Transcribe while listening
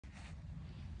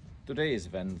Today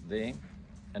is Wednesday,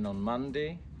 and on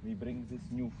Monday we bring this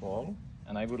new foal,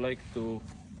 and I would like to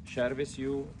share with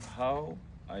you how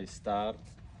I start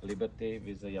Liberty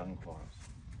with a young horse.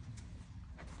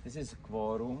 This is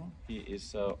Quorum. He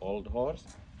is an old horse,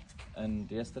 and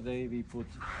yesterday we put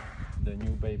the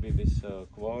new baby with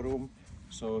Quorum,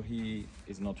 so he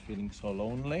is not feeling so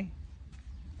lonely.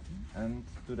 And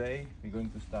today we're going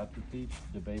to start to teach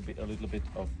the baby a little bit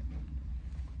of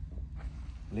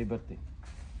Liberty.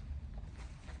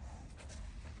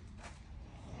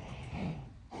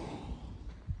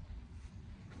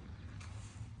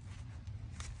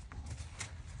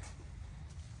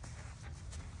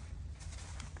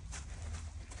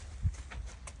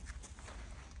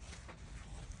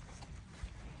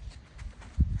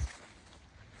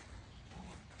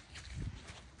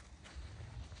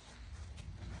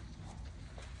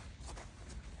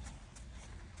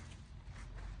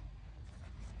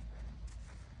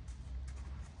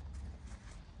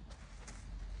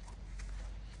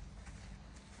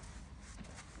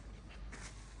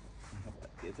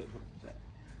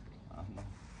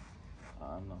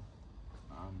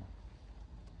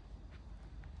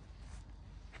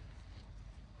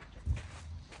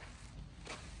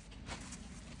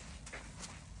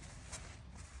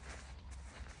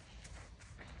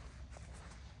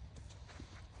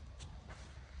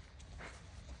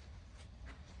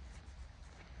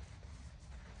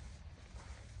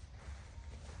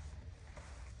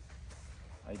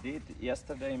 I did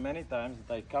yesterday many times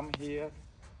that I come here,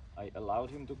 I allowed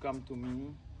him to come to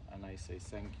me, and I say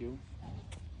thank you.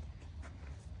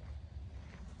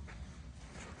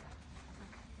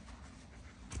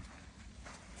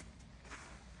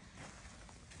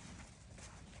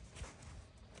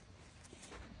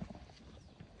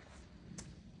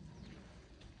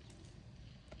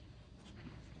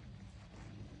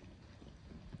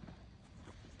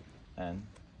 And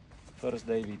first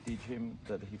day we teach him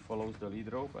that he follows the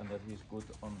lead rope and that he's good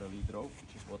on the lead rope,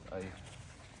 which is what I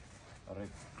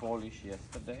polished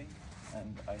yesterday.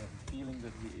 And I have a feeling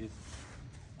that he is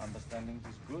understanding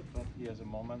this good, but he has a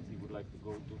moment he would like to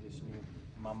go to his new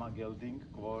mama gelding,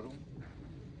 Quorum.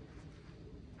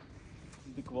 This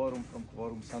is the Quorum from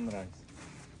Quorum Sunrise.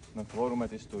 No, Quorum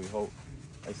at his toy.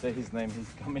 I say his name,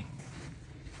 he's coming.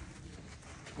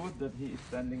 Good that he is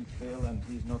standing still and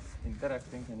he's not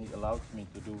interacting, and he allows me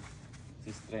to do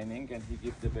this training, and he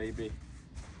gives the baby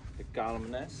the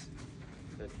calmness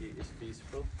that he is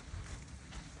peaceful.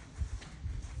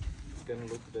 You can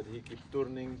look that he keeps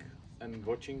turning and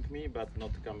watching me but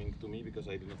not coming to me because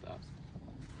I did not ask.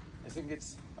 I think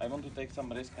I want to take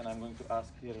some risk, and I'm going to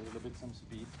ask here a little bit some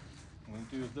speed. I'm going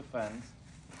to use the fence.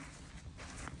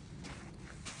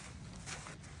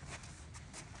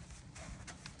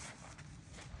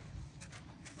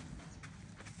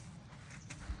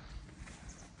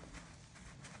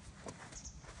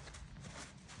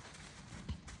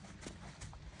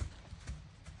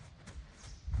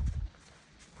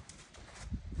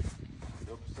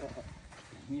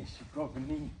 Je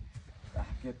šikovný, tak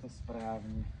je to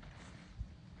správně.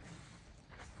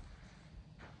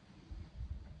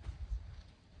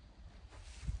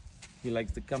 He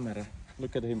likes the camera.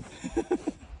 Look at him.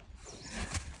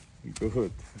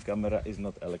 Good. The camera is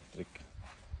not electric.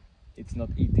 It's not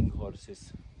eating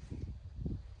horses.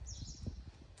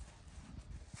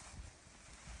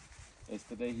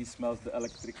 Yesterday he smells the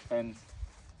electric fence,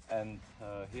 and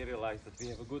he realized that we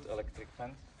have a good electric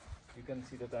fence. You can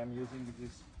see that I'm using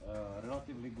this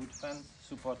relatively good fence,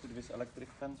 supported with electric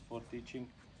fence, for teaching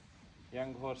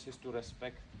young horses to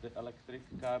respect the electric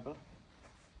cable.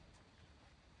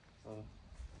 So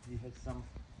he has some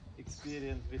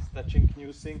experience with touching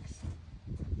new things.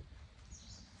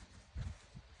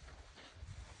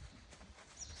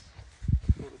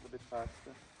 Go a little bit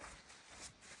faster.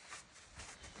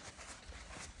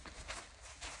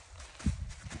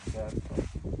 Careful.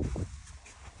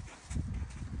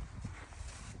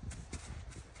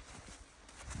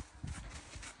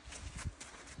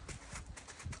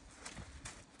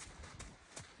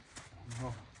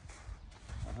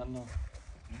 No.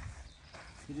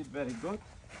 He did very good.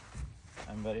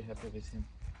 I'm very happy with him.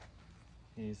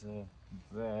 He's a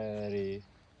very,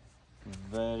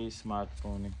 very smart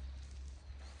pony.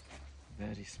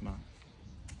 Very smart.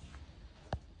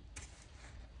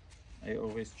 I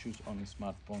always choose only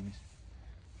smart ponies.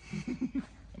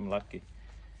 I'm lucky.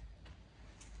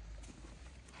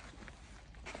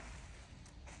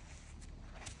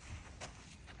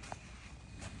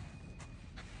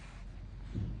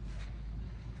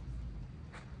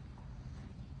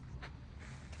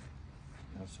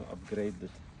 Also upgraded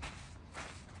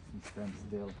and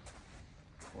standstill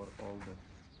for all the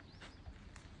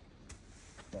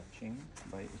touching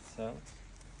by itself.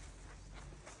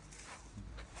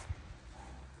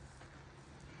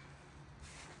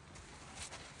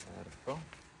 Perfect,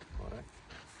 correct.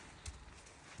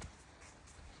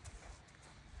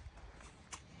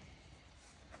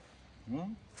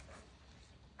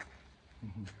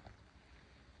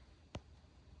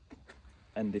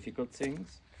 And difficult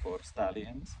things for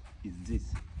stallions is this,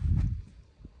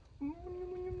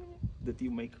 that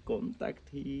you make contact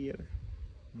here.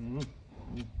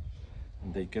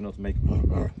 They cannot make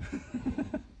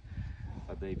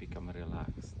but they become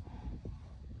relaxed.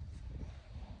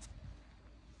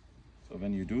 So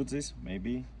when you do this,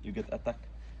 maybe you get attacked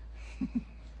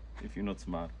if you're not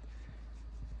smart,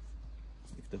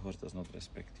 if the horse does not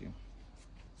respect you.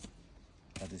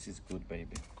 But this is good,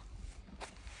 baby.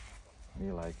 We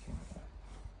like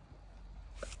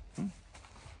him.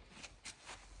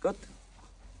 Good.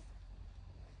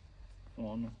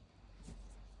 Oh no.